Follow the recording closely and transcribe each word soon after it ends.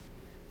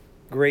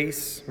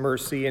Grace,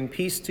 mercy, and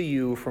peace to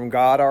you from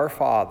God our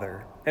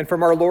Father and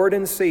from our Lord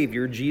and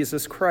Savior,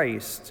 Jesus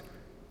Christ.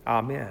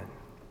 Amen.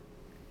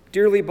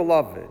 Dearly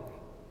beloved,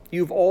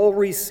 you've all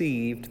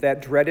received that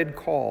dreaded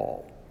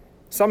call.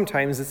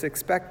 Sometimes it's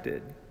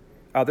expected.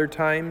 Other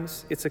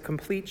times it's a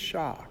complete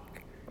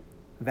shock.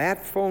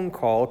 That phone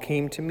call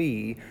came to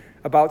me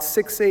about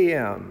 6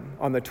 a.m.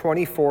 on the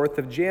 24th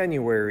of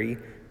January,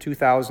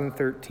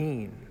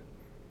 2013.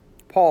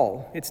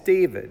 Paul, it's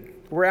David.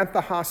 We're at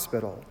the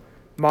hospital.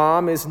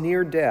 Mom is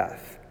near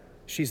death.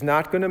 She's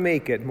not going to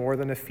make it more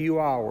than a few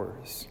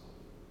hours.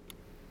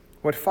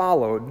 What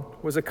followed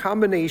was a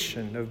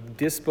combination of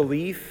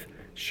disbelief,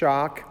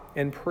 shock,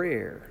 and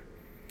prayer.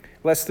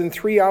 Less than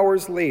 3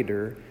 hours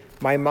later,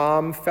 my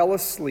mom fell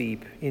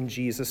asleep in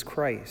Jesus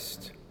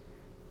Christ.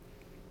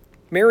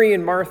 Mary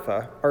and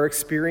Martha are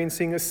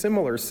experiencing a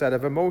similar set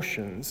of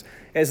emotions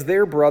as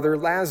their brother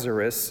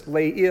Lazarus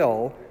lay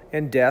ill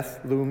and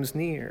death looms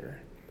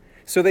near.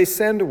 So they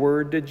send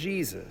word to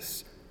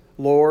Jesus,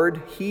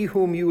 "Lord, he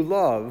whom you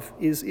love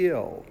is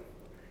ill."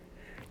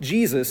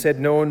 Jesus had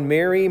known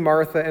Mary,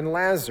 Martha, and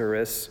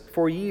Lazarus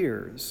for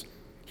years.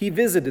 He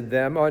visited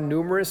them on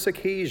numerous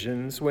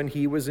occasions when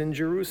he was in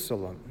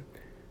Jerusalem.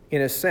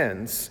 In a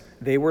sense,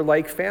 they were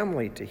like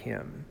family to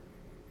him.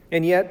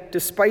 And yet,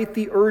 despite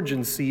the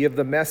urgency of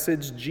the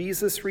message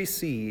Jesus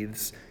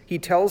receives, he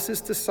tells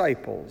his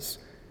disciples,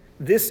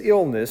 "This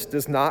illness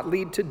does not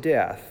lead to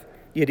death.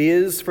 It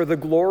is for the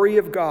glory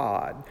of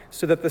God,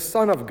 so that the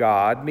Son of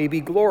God may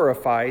be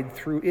glorified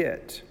through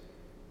it."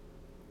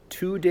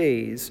 2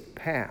 days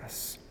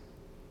pass.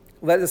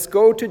 "Let us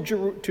go to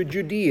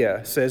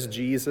Judea," says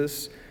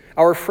Jesus.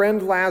 "Our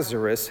friend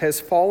Lazarus has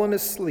fallen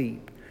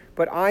asleep,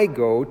 but I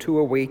go to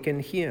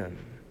awaken him."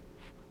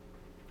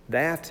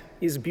 That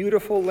is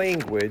beautiful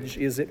language,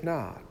 is it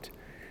not?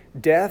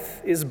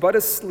 Death is but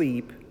a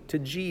sleep to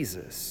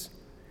Jesus.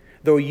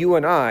 Though you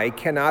and I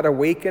cannot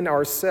awaken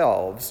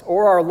ourselves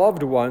or our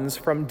loved ones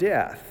from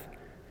death,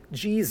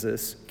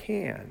 Jesus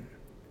can.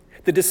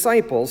 The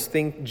disciples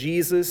think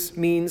Jesus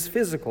means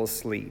physical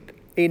sleep,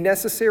 a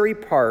necessary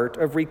part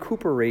of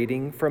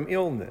recuperating from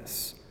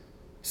illness.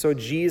 So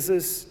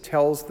Jesus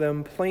tells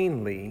them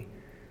plainly,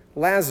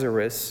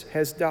 Lazarus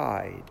has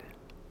died.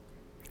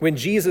 When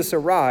Jesus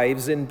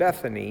arrives in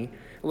Bethany,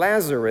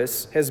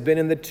 Lazarus has been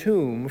in the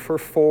tomb for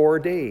 4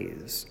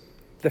 days.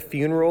 The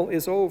funeral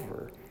is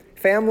over.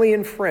 Family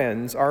and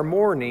friends are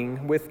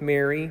mourning with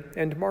Mary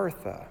and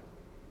Martha.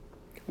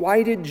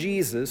 Why did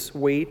Jesus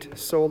wait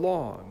so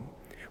long?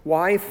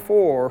 Why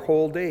 4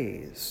 whole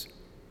days?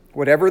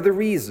 Whatever the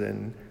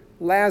reason,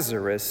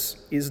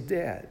 Lazarus is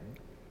dead.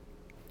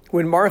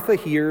 When Martha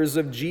hears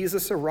of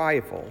Jesus'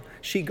 arrival,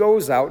 she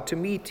goes out to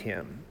meet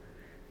him.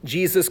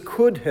 Jesus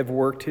could have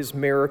worked his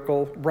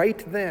miracle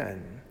right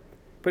then,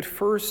 but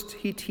first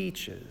he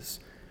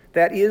teaches.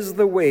 That is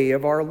the way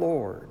of our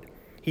Lord.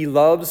 He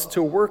loves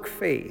to work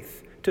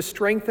faith, to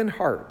strengthen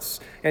hearts,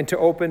 and to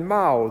open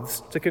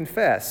mouths to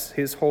confess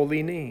his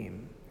holy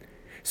name.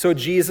 So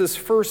Jesus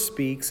first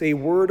speaks a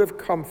word of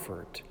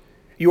comfort.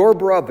 Your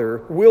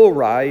brother will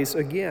rise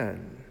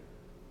again.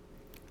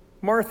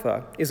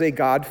 Martha is a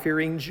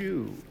God-fearing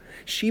Jew.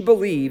 She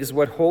believes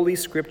what Holy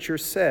Scripture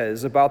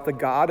says about the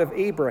God of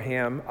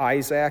Abraham,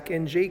 Isaac,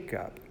 and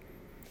Jacob.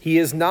 He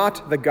is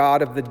not the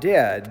God of the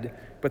dead,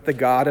 but the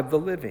God of the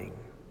living.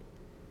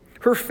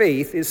 Her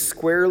faith is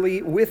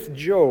squarely with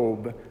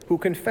Job, who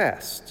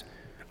confessed,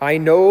 "I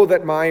know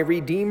that my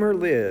Redeemer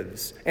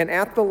lives, and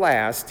at the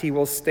last he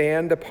will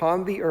stand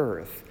upon the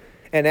earth.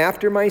 And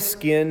after my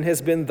skin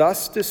has been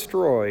thus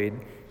destroyed,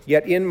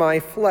 yet in my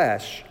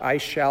flesh I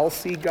shall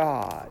see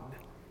God."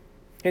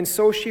 And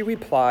so she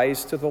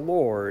replies to the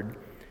Lord,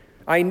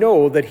 "I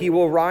know that he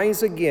will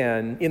rise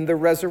again in the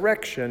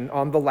resurrection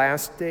on the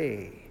last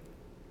day."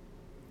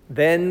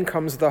 Then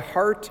comes the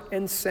heart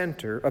and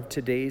center of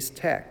today's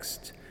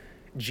text.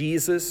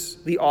 Jesus,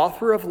 the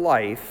author of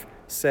life,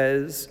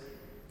 says,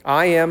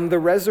 "I am the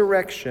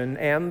resurrection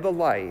and the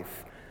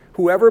life.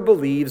 Whoever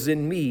believes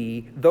in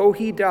me, though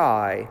he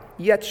die,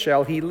 yet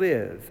shall he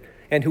live.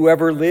 And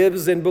whoever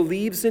lives and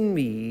believes in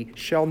me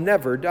shall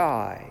never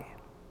die."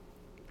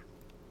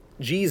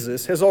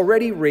 Jesus has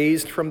already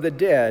raised from the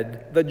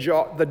dead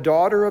the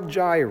daughter of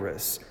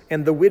Jairus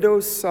and the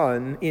widow's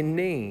son in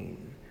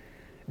Nain.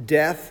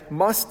 Death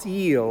must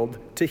yield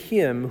to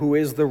him who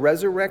is the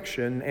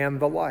resurrection and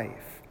the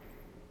life.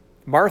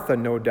 Martha,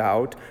 no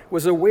doubt,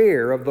 was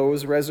aware of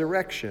those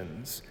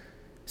resurrections.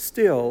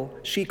 Still,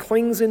 she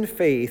clings in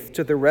faith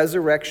to the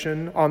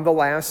resurrection on the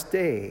last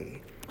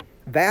day.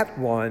 That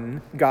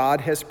one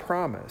God has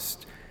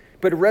promised.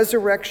 But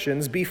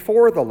resurrections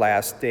before the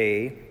last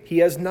day he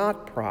has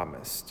not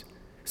promised.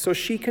 So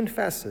she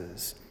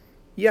confesses,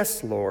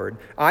 "Yes, Lord,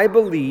 I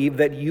believe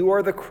that you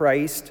are the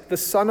Christ, the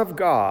Son of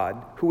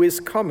God, who is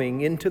coming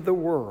into the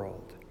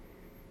world."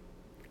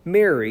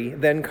 Mary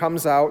then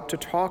comes out to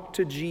talk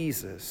to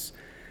Jesus.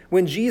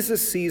 When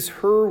Jesus sees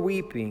her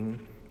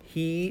weeping,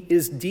 he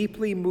is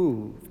deeply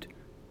moved.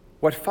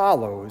 What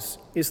follows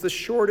is the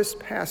shortest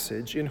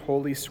passage in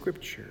Holy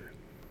Scripture.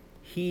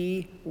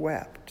 He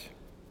wept.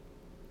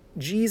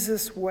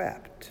 Jesus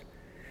wept.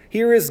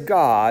 Here is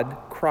God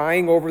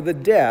crying over the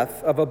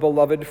death of a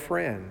beloved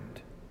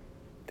friend.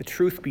 The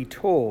truth be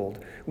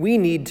told, we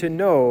need to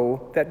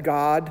know that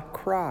God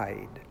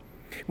cried.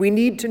 We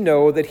need to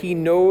know that he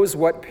knows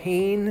what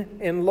pain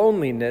and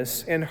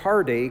loneliness and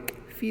heartache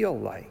feel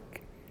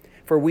like.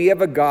 For we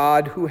have a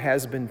God who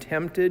has been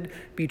tempted,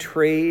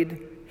 betrayed,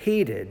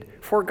 hated,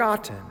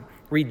 forgotten,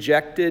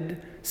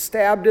 rejected,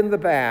 stabbed in the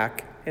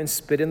back, and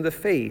spit in the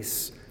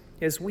face,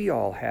 as we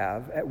all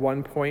have at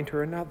one point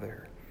or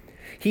another.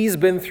 He's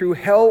been through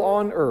hell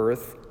on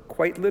earth,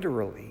 quite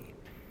literally.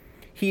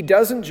 He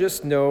doesn't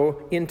just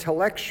know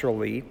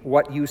intellectually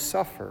what you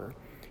suffer.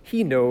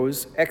 He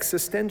knows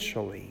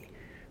existentially,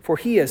 for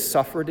he has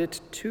suffered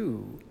it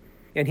too,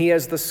 and he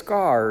has the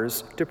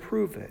scars to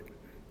prove it.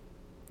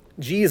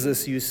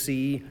 Jesus, you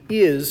see,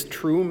 is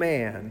true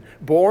man,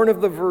 born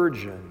of the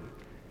Virgin.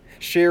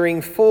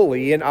 Sharing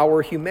fully in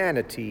our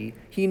humanity,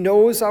 he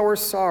knows our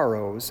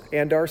sorrows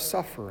and our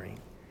suffering.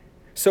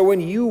 So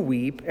when you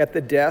weep at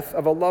the death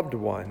of a loved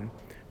one,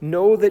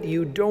 know that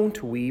you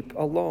don't weep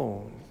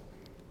alone.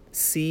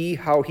 See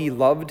how he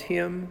loved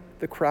him,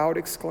 the crowd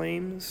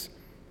exclaims.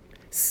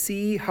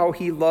 See how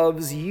he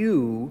loves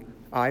you,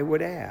 I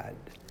would add.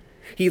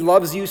 He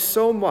loves you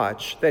so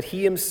much that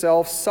he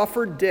himself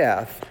suffered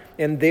death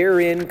and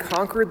therein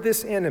conquered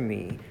this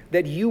enemy,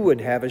 that you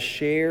would have a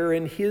share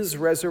in his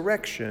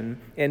resurrection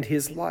and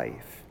his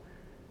life.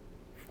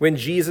 When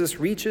Jesus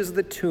reaches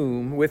the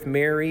tomb with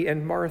Mary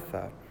and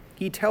Martha,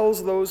 he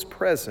tells those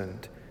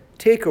present,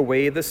 "Take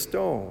away the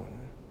stone."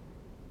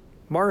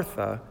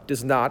 Martha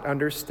does not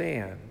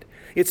understand.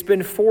 It's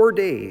been 4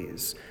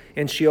 days,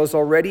 and she has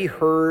already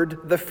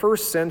heard the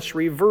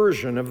first-century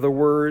version of the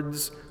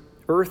words,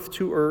 "Earth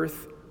to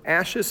earth,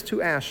 ashes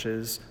to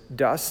ashes,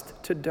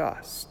 dust to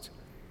dust."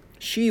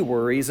 She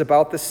worries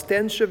about the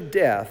stench of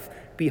death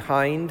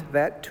behind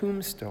that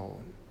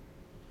tombstone.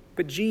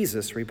 But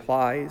Jesus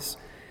replies,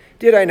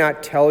 "Did I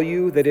not tell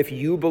you that if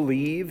you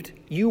believed,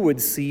 you would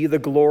see the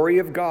glory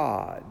of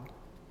God?"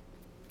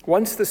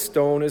 Once the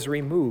stone is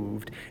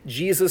removed,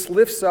 Jesus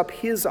lifts up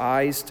his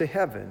eyes to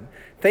heaven,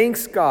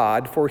 thanks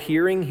God for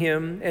hearing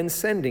him and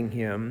sending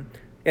him,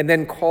 and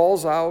then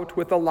calls out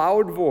with a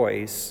loud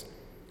voice,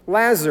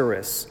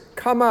 "Lazarus,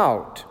 come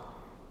out."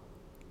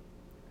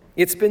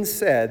 It's been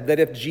said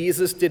that if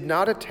Jesus did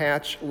not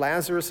attach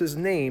Lazarus'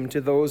 name to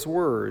those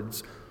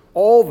words,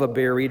 all the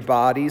buried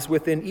bodies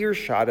within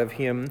earshot of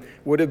him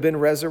would have been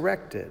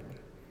resurrected.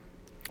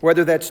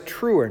 Whether that's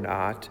true or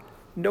not,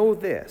 know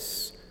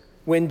this: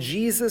 when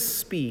Jesus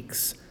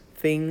speaks,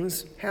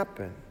 things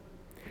happen.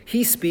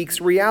 He speaks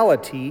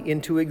reality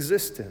into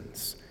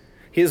existence.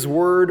 His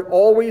word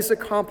always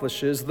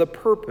accomplishes the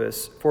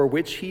purpose for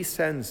which he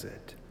sends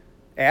it.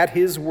 At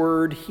his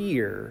word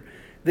here,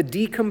 the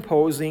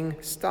decomposing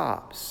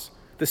stops,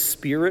 the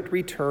spirit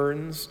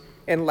returns,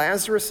 and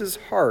Lazarus'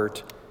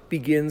 heart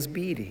begins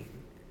beating.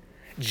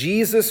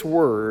 Jesus'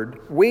 word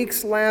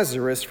wakes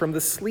Lazarus from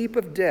the sleep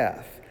of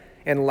death,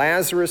 and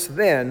Lazarus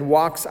then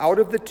walks out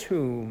of the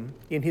tomb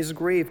in his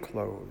grave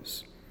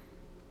clothes.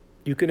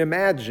 You can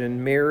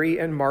imagine Mary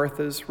and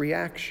Martha's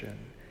reaction.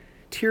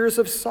 Tears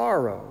of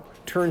sorrow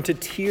turn to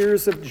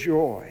tears of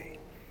joy.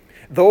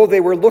 Though they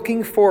were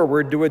looking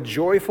forward to a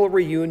joyful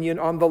reunion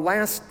on the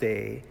last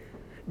day,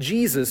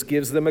 Jesus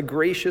gives them a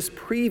gracious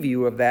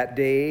preview of that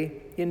day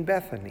in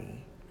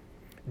Bethany.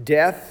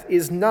 Death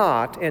is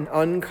not an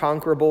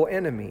unconquerable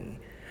enemy.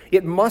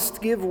 It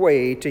must give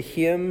way to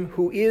him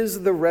who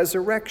is the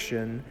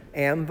resurrection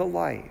and the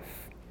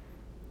life.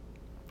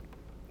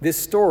 This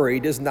story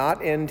does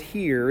not end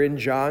here in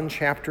John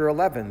chapter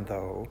 11,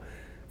 though,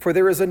 for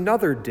there is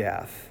another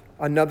death,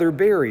 another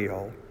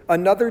burial,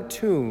 another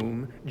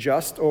tomb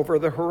just over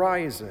the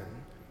horizon.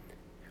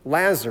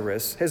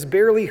 Lazarus has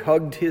barely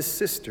hugged his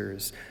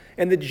sisters,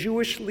 and the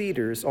Jewish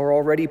leaders are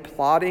already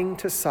plotting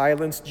to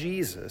silence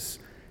Jesus,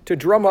 to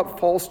drum up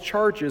false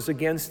charges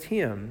against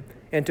him,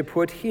 and to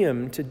put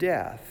him to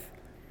death.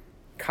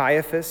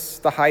 Caiaphas,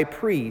 the high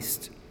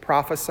priest,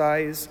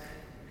 prophesies,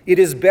 "It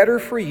is better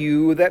for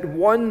you that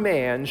one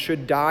man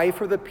should die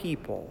for the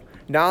people,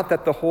 not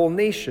that the whole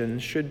nation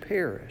should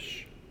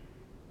perish."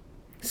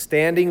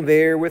 Standing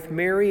there with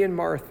Mary and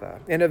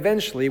Martha, and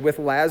eventually with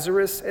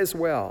Lazarus as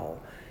well,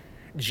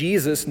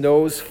 Jesus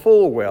knows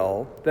full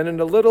well that in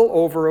a little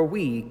over a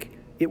week,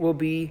 it will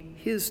be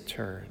his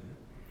turn.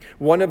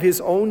 One of his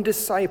own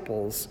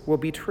disciples will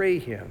betray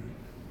him.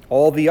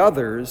 All the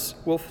others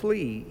will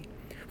flee.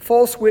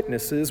 False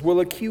witnesses will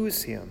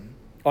accuse him.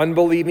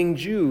 Unbelieving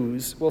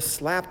Jews will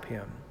slap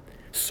him.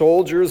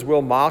 Soldiers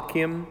will mock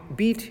him,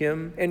 beat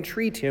him, and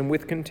treat him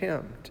with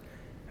contempt.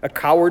 A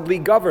cowardly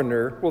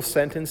governor will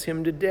sentence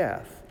him to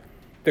death.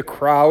 The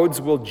crowds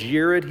will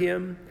jeer at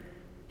him.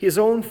 His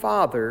own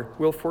father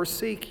will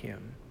forsake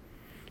him.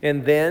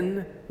 And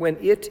then, when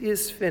it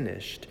is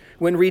finished,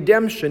 when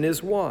redemption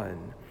is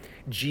won,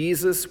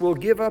 Jesus will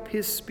give up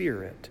his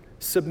spirit,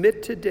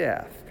 submit to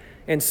death,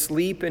 and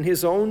sleep in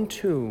his own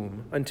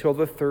tomb until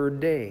the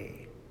third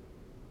day.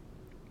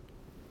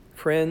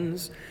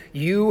 Friends,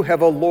 you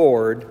have a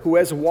Lord who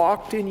has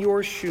walked in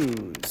your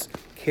shoes,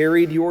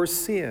 carried your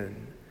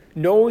sin,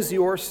 knows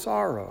your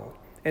sorrow,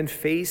 and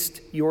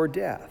faced your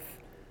death.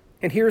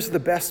 And here's the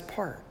best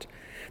part.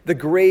 The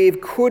grave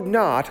could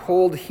not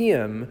hold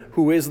him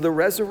who is the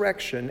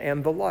resurrection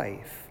and the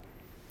life.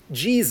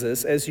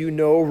 Jesus, as you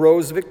know,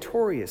 rose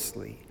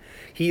victoriously.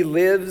 He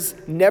lives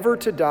never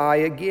to die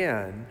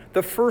again,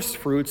 the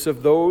firstfruits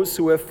of those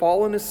who have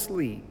fallen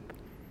asleep.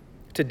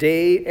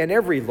 Today and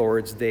every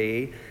Lord's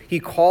Day, he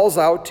calls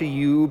out to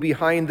you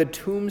behind the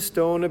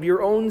tombstone of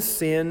your own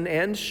sin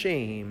and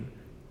shame,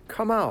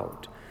 come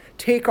out,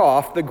 take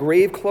off the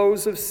grave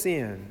clothes of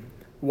sin,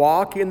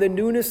 walk in the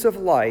newness of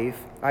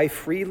life I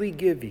freely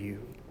give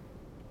you.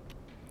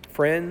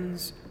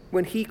 Friends,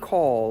 when he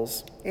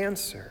calls,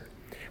 answer.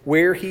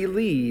 Where he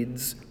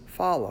leads,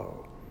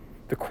 follow.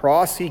 The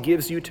cross he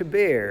gives you to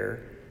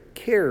bear,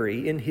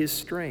 carry in his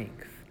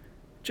strength.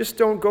 Just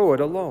don't go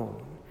it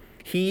alone.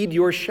 Heed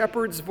your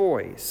shepherd's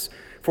voice,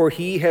 for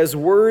he has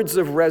words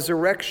of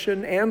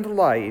resurrection and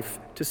life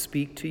to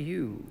speak to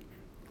you.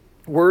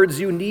 Words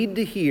you need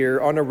to hear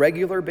on a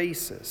regular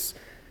basis.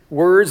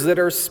 Words that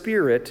are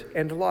spirit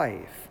and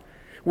life.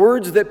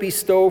 Words that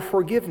bestow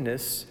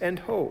forgiveness and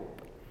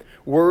hope.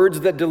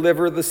 Words that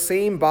deliver the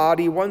same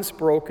body once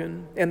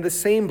broken and the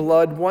same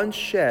blood once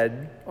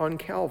shed on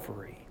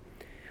Calvary.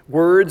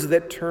 Words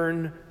that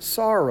turn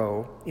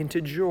sorrow into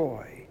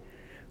joy.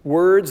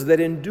 Words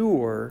that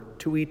endure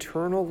to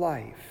eternal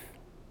life.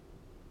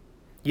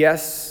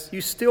 Yes,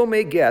 you still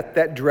may get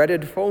that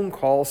dreaded phone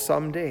call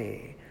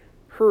someday.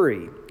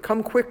 Hurry,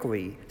 come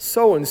quickly,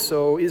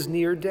 so-and-so is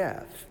near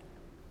death.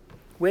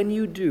 When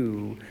you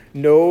do,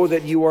 know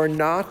that you are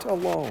not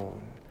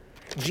alone.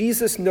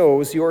 Jesus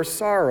knows your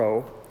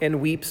sorrow and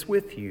weeps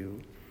with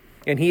you,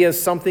 and he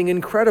has something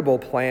incredible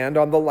planned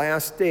on the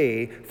last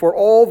day for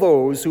all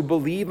those who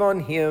believe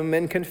on him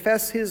and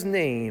confess his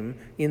name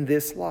in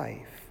this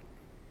life.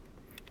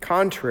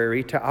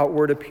 Contrary to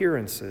outward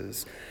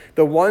appearances,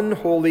 the one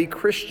holy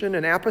Christian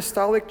and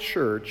apostolic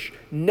church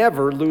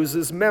never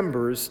loses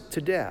members to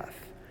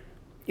death.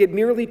 It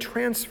merely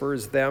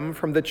transfers them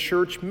from the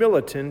church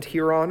militant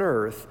here on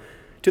earth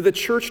to the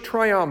church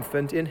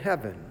triumphant in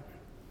heaven.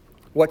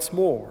 What's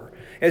more,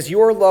 as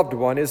your loved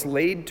one is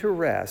laid to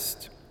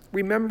rest,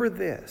 remember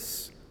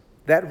this: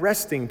 that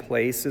resting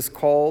place is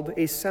called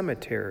a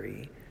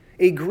cemetery,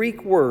 a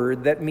Greek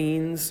word that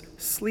means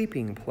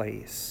sleeping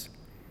place.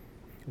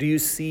 Do you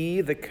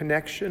see the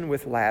connection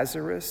with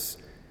Lazarus?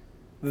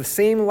 The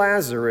same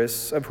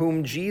Lazarus of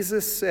whom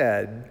Jesus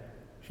said,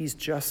 he's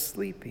just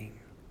sleeping.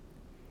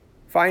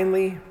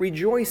 Finally,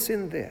 rejoice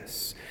in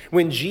this.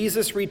 When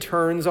Jesus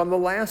returns on the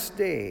last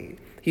day,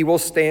 he will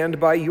stand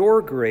by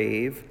your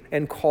grave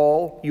and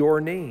call your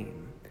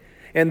name.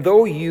 And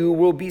though you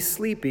will be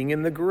sleeping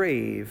in the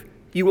grave,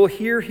 you will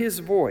hear his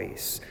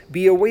voice,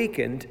 be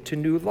awakened to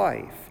new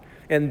life,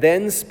 and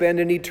then spend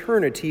an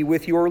eternity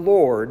with your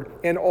Lord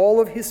and all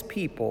of his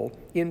people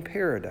in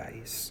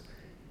paradise.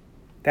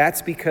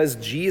 That's because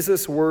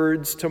Jesus'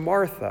 words to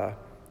Martha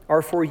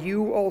are for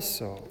you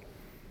also.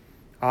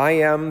 I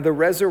am the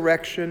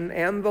resurrection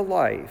and the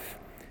life.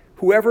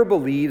 Whoever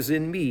believes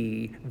in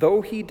me,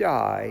 though he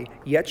die,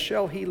 yet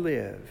shall he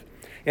live.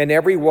 And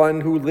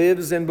everyone who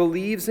lives and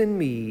believes in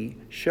me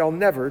shall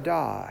never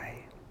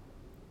die.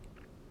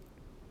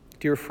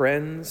 Dear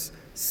friends,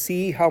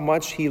 see how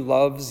much he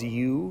loves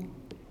you.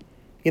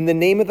 In the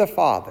name of the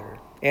Father,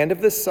 and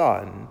of the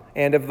Son,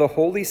 and of the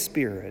Holy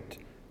Spirit.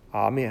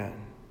 Amen.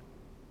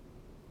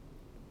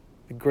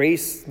 The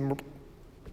grace